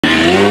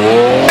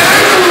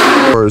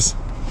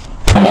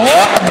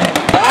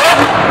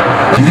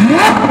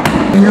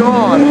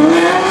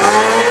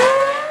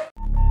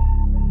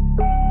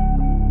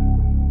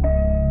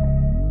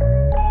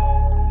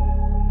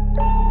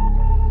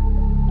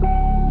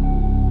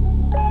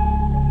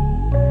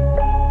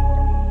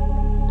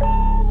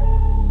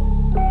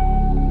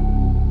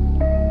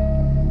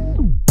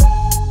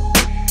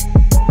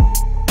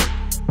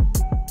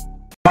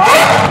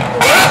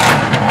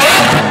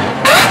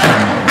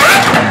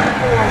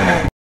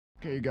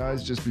Hey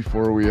guys, just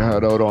before we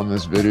head out on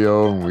this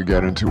video and we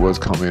get into what's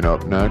coming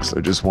up next,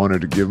 I just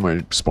wanted to give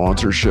my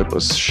sponsorship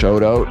a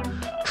shout out.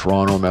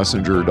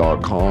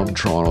 TorontoMessenger.com,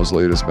 Toronto's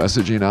latest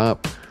messaging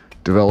app.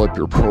 Develop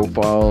your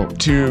profile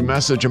to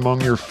message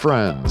among your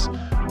friends,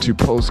 to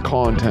post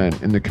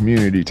content in the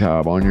community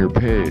tab on your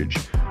page,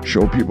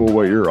 show people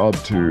what you're up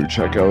to,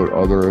 check out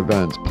other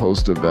events,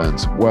 post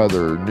events,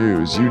 weather,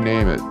 news, you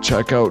name it.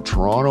 Check out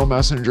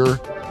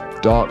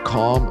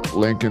TorontoMessenger.com,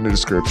 link in the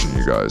description,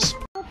 you guys.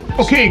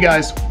 Okay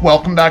guys,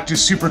 welcome back to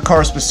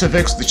Supercar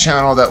Specifics, the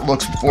channel that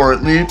looks before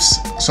it leaps.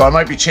 So I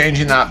might be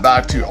changing that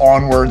back to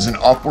onwards and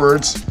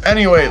upwards.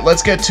 Anyway,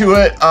 let's get to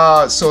it.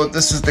 So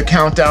this is the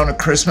Countdown to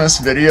Christmas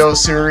video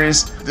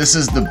series. This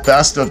is the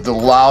best of the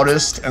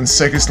loudest and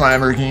sickest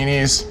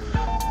Lamborghinis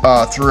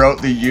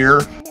throughout the year.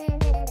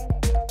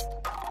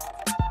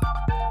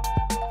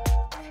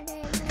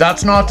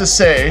 That's not to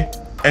say,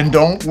 and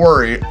don't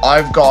worry,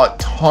 I've got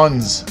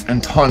tons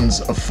and tons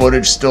of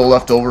footage still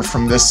left over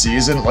from this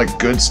season, like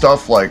good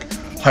stuff like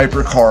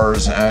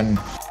hypercars and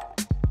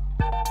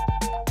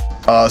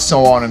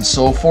so on and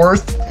so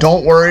forth.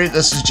 Don't worry,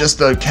 this is just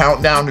the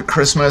countdown to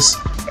Christmas,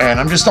 and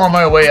I'm just on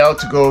my way out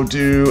to go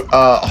do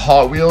a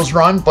Hot Wheels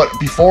run. But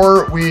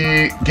before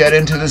we get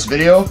into this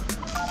video,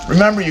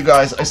 remember you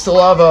guys, I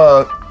still have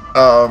a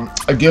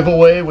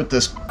giveaway with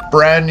this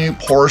brand new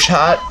Porsche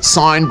hat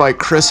signed by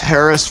Chris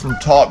Harris from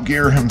Top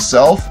Gear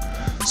himself.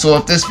 So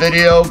if this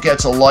video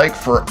gets a like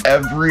for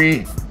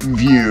every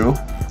view,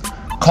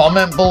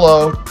 comment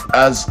below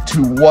as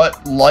to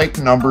what like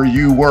number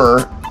you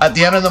were. At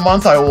the end of the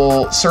month, I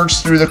will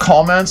search through the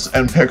comments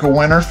and pick a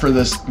winner for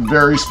this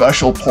very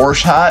special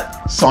Porsche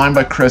hat signed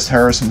by Chris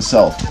Harris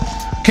himself.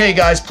 Okay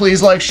guys,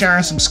 please like, share,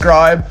 and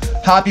subscribe.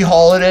 Happy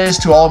holidays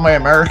to all of my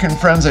American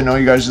friends. I know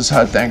you guys just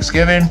had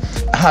Thanksgiving.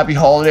 Happy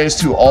holidays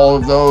to all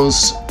of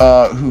those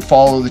who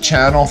follow the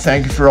channel.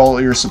 Thank you for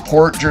all your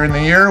support during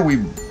the year.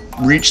 We've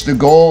reached the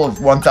goal of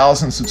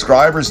 1,000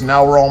 subscribers, and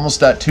now we're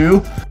almost at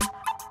 2.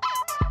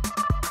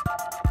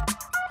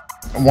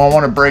 I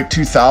want to break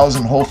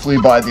 2,000 hopefully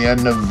by the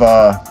end of...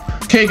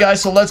 Okay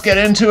guys, so let's get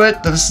into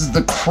it. This is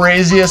the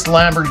craziest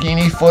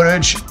Lamborghini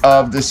footage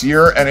of this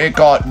year, and it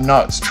got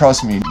nuts,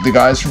 trust me. The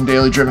guys from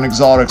Daily Driven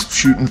Exotics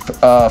shooting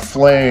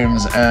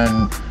flames,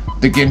 and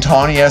the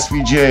Gintani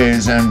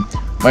SVJs, and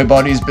my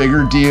buddy's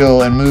Bigger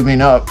Deal and Moving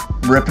Up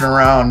ripping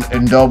around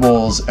in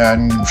doubles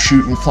and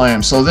shooting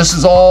flames. So this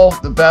is all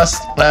the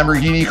best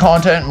Lamborghini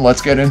content, and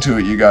let's get into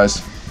it, you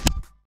guys.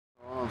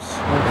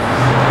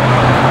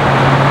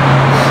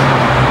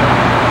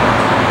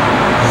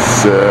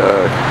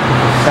 Sick.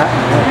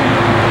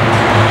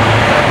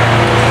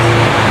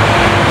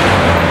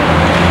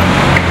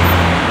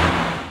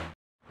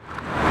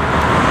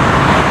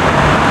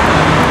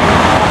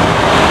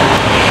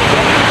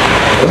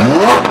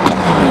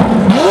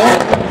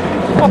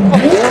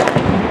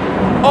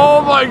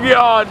 Oh my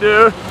god,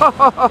 dude.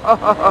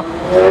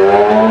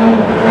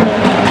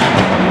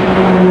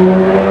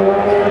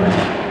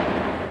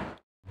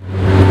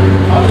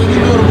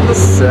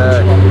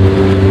 Sick.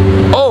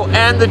 Oh,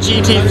 and the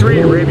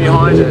GT3 right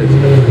behind it.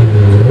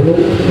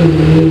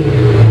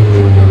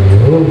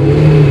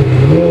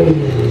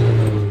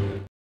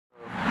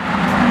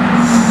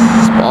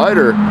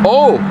 Spider.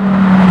 Oh!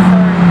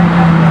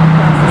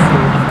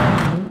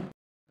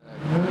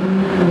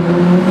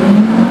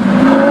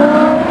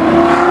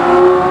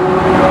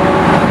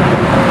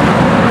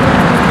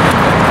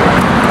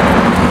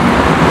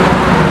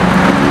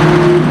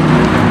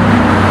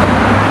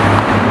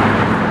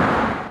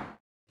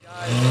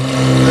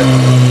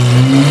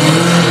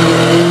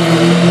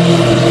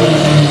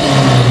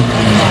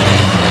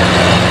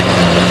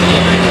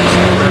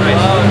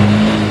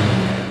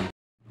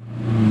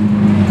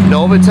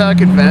 Novatec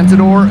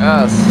Aventador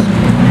S.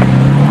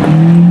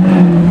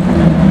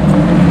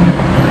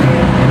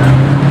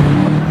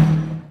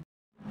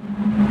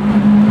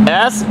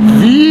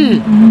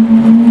 SV.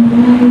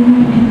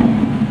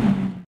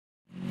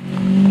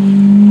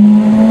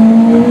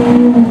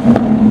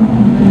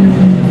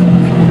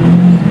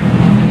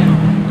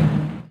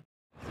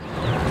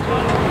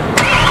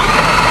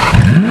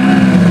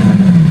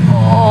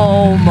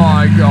 Oh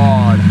my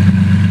god.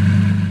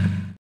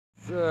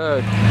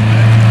 Sick.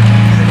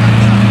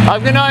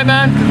 Have a good night,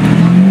 man.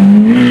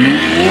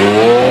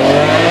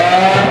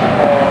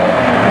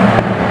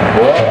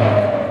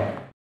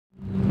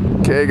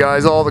 Okay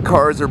guys, all the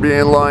cars are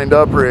being lined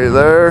up right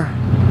there.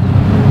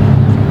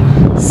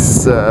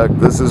 Sick.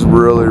 This is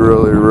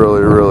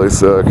really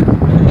sick.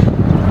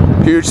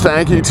 Huge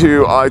thank you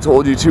to I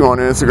Told You To on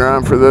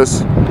Instagram for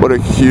this. What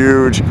a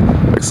huge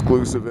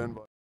exclusive invite.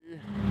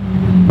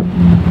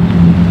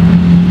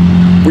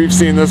 We've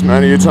seen this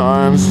many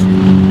times.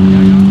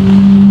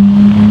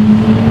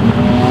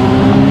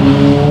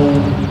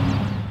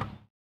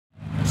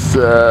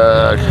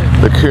 Sick.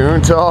 The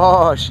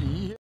Countach.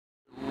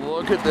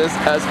 Look at this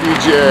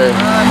SVJ.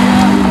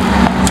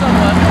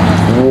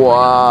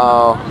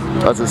 Wow.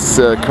 That's a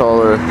sick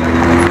color.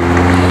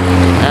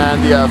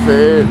 And the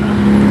F8.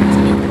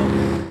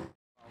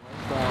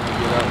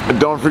 And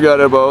don't forget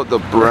about the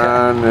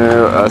brand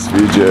new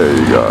SVJ,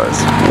 you guys.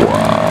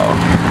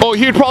 Wow. Oh,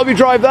 he'd probably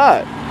drive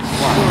that.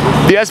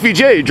 The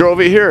SVJ, he drove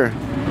it here.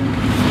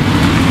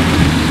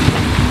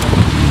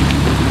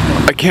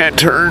 I can't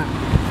turn.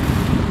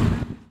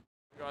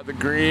 Got the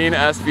green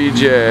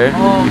SVJ.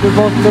 Oh,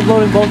 they're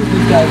loading both of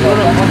these guys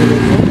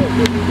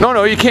up.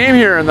 No, he came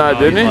here in that,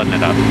 didn't he?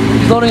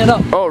 He's loading it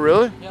up. Oh,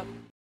 really? Yep.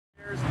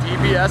 There's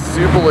DBS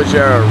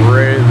Superleggera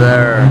right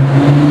there.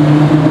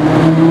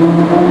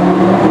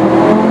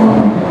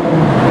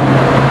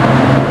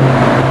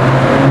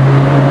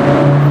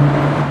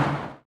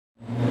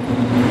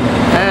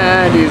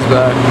 And he's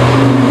back.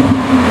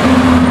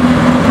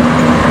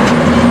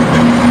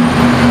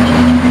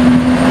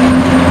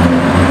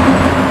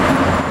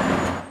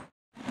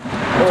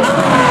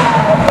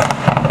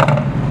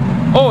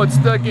 Oh, it's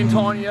the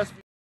Gintani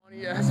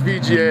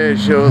SVJ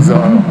shows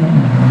up.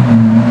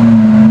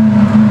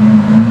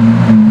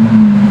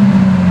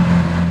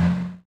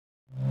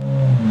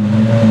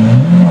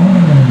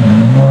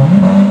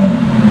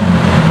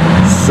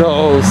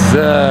 So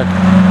sick.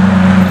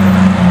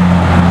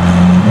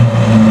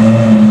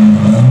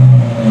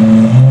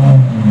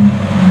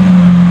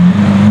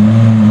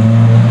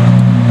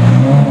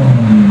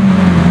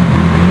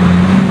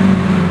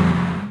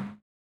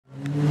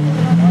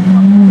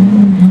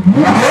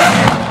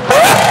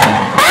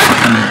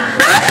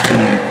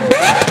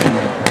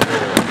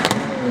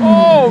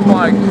 Oh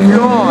my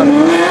God.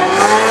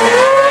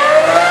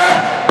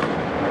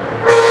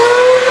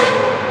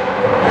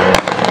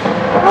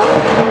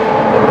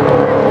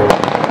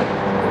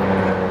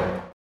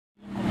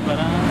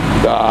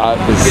 That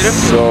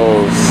is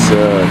so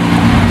sick.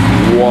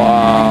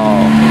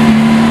 Wow.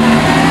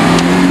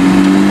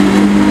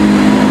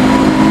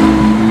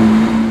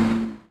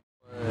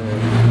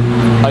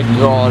 I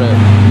got it.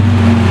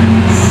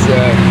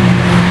 Sick.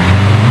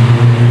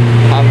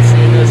 I've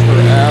seen this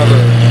forever.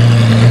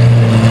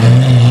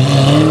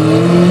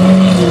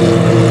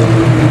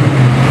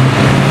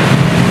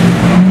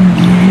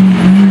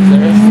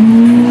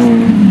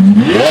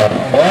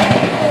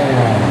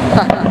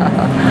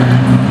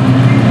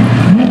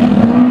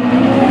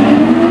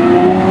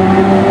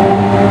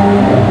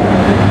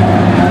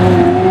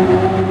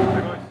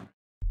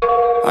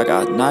 I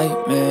got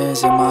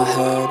nightmares in my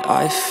head,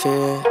 I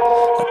fear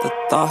that the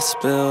thoughts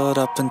build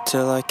up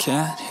until I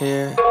can't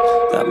hear,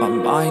 that my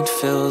mind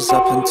fills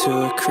up into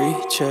a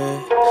creature,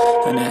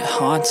 and it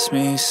haunts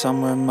me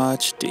somewhere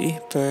much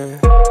deeper.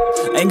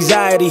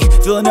 Anxiety,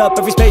 filling up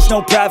every space,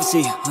 no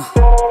privacy.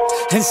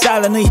 And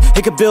silently,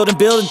 it could build and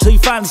build until you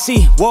finally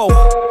see, whoa,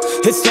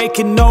 it's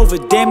taking over,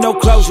 damn no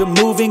closure,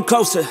 moving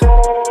closer.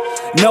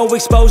 No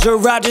exposure,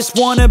 I just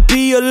wanna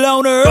be a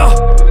loner.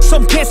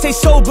 Some can't stay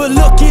sober,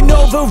 looking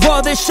over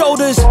all their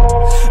shoulders,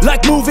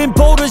 like moving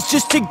boulders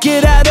just to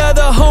get out of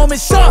the home. It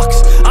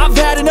sucks, I've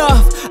had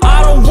enough,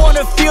 I don't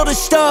wanna feel the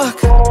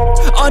stuck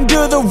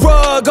under the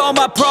rug, all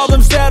my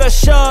problems that I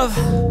shove.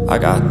 I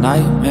got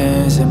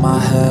nightmares in my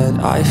head,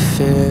 I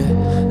fear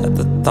that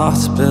the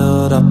thoughts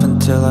build up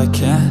until I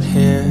can't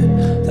hear,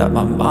 that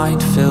my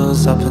mind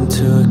fills up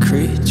into a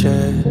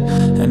creature,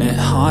 and it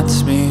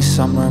haunts me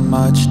somewhere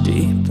much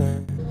deeper.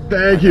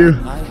 Thank you.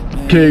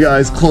 Okay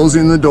guys,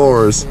 closing the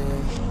doors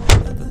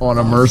on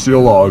a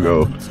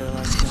Murcielago.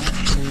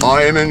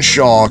 I am in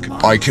shock.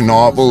 I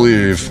cannot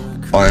believe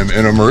I am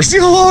in a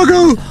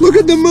Murcielago. Look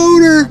at the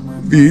motor.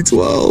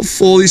 V12,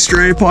 fully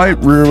straight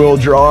pipe, rear wheel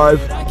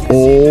drive.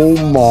 Oh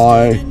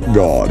my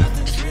God.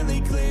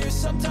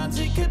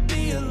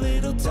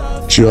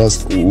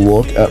 Just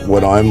look at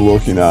what I'm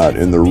looking at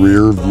in the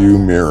rear view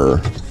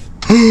mirror.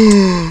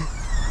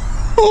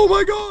 Oh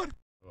my God.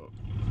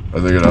 I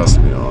think it has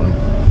to be on.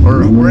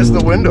 Or where's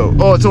the window?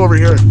 Oh, it's over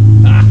here.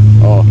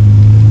 Oh.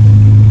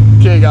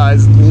 Okay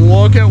guys,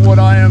 look at what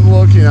I am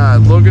looking at.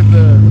 Look at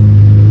the...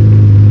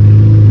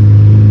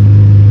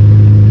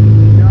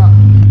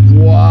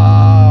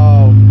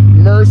 Wow.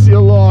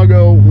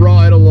 Murcielago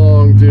ride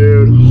along,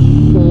 dude.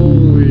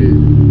 Holy.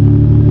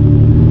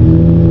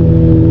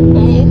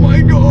 Oh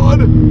my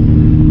God.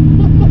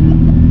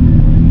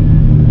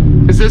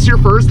 Is this your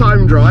first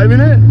time driving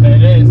it?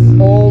 It is.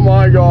 Oh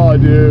my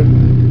God,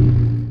 dude.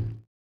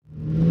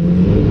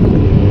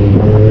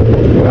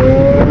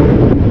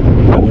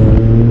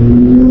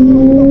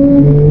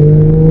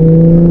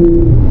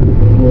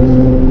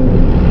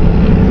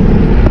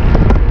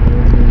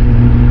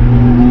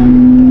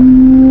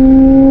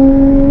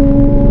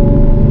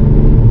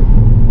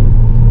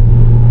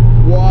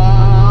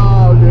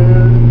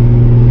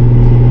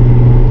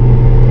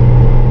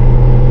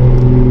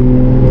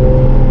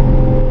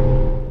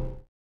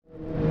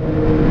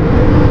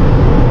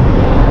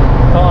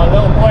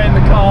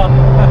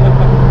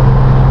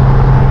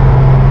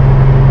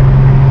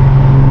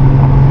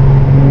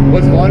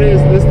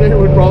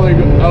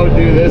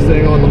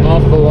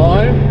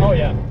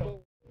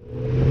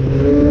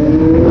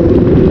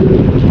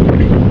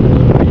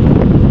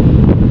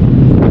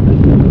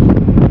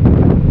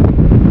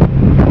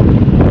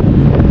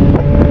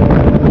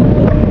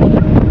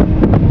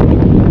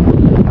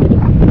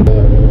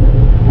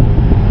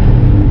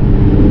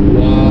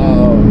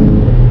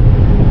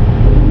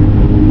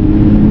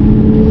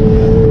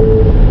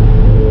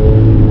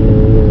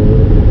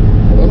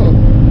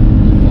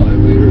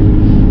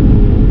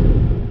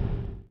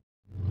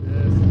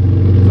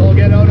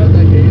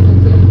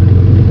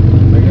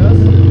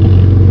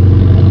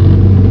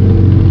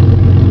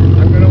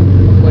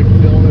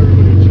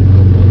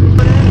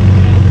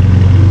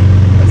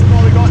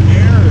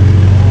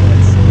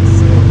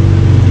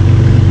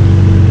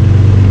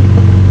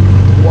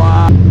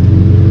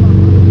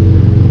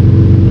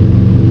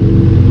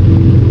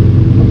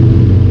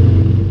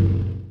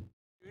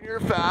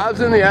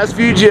 Tabs in the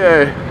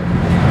SVJ.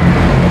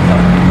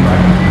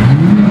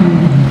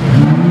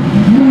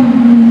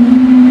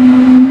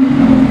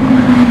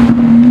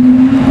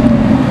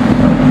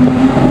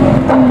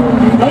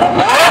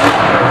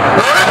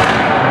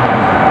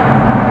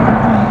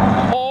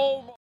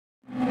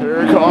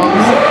 Here it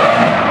comes.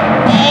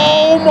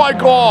 Oh my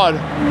God.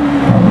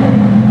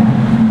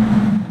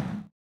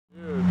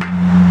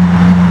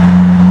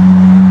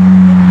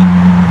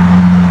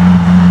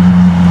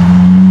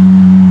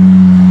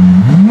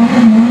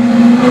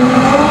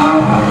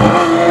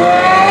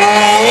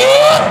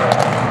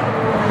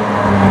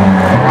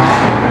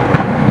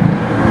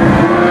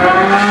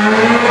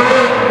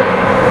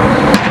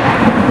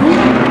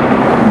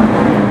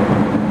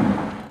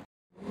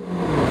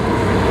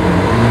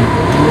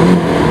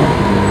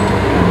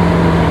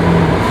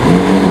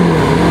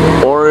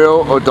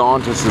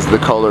 Loudest is the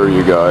color,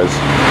 you guys.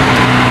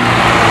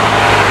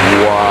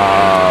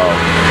 Wow.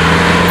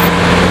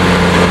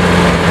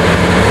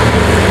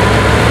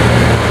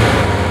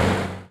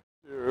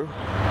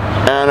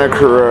 Anna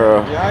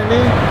Carrera. Behind me?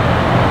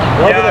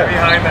 Yeah,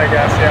 behind, I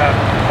guess, yeah.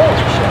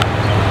 Holy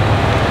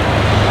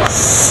shit.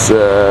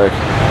 Sick.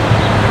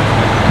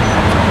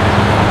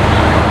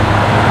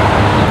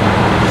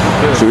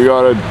 So we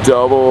got a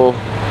double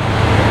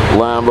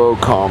Lambo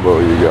combo,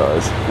 you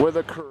guys. With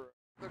a crew.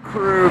 The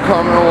crew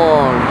coming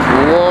along.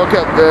 Look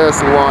at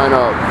this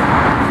lineup.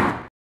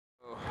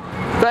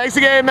 Thanks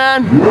again,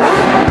 man.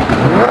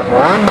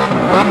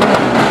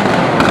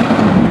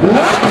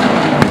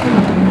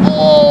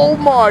 Oh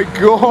my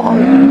God.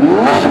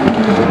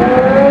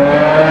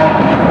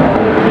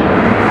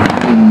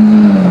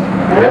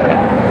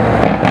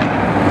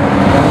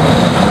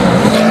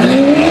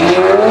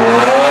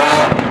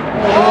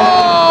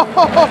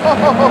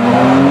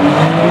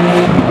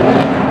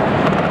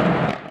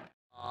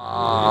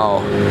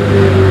 Wow.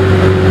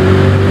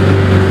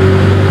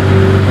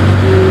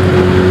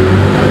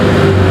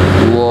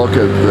 Look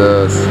at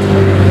this.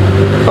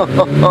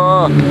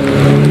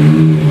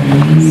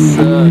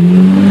 Sick.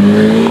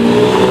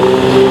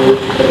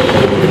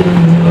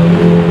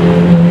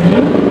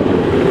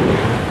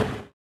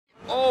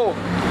 Oh,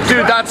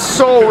 dude, that's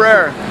so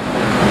rare.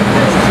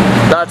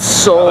 That's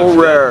so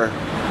rare.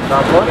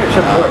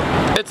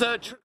 It's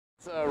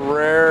a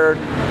rare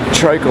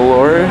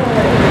tricolore,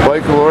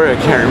 bicolore,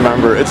 I can't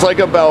remember. It's like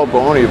a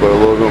Balboni, but a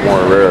little bit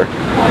more rare.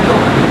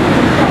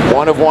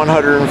 One of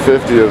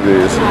 150 of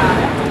these.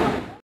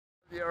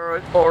 The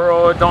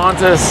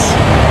Orodontist.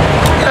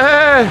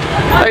 Hey,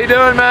 how you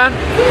doing, man?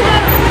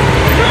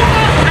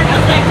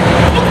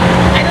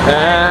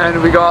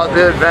 And we got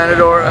the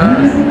Aventador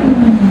S.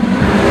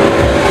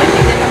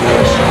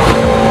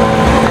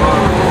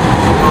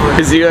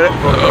 Is he gonna?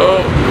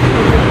 Oh.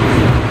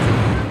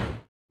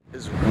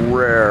 As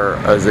rare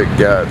as it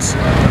gets.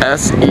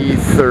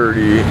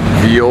 SE30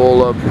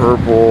 Viola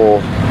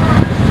Purple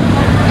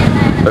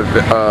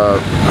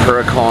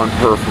Huracan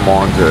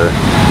Performante.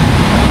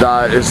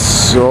 That is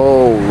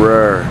so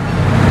rare.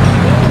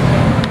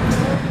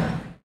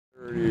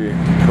 30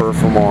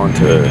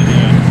 Performante.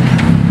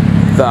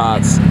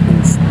 That's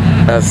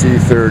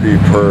SE30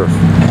 Perf.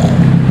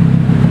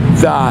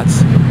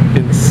 That's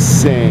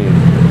insane.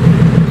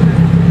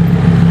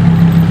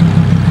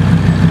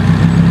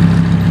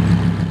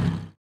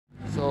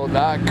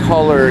 That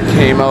color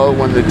came out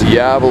when the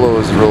Diablo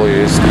was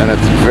released, and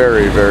it's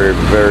very, very,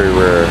 very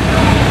rare.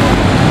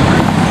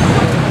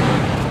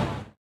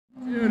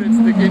 Dude, it's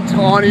the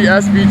Gintani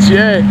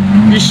SVJ.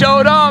 You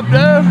showed up,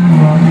 dude!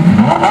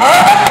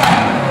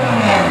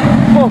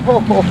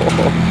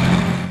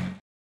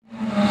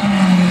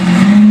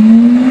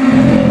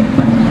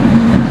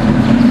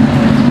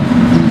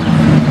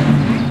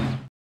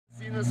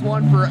 Seen this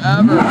one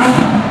forever.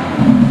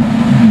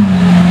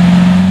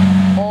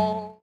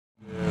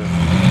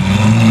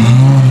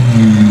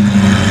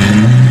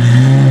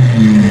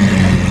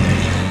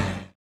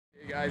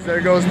 There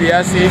goes the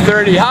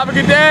SE30. Have a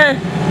good day!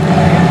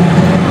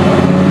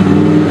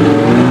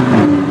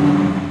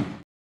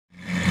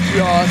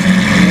 Just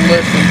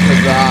listen to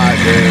that,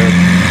 dude.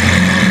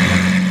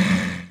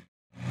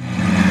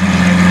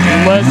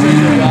 Listen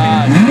to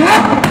that.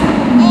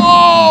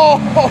 Oh!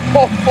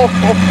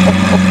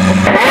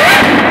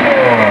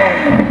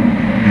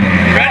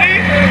 Ready?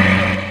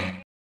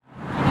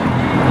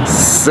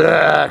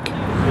 Sick.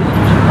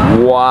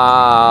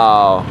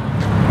 Wow.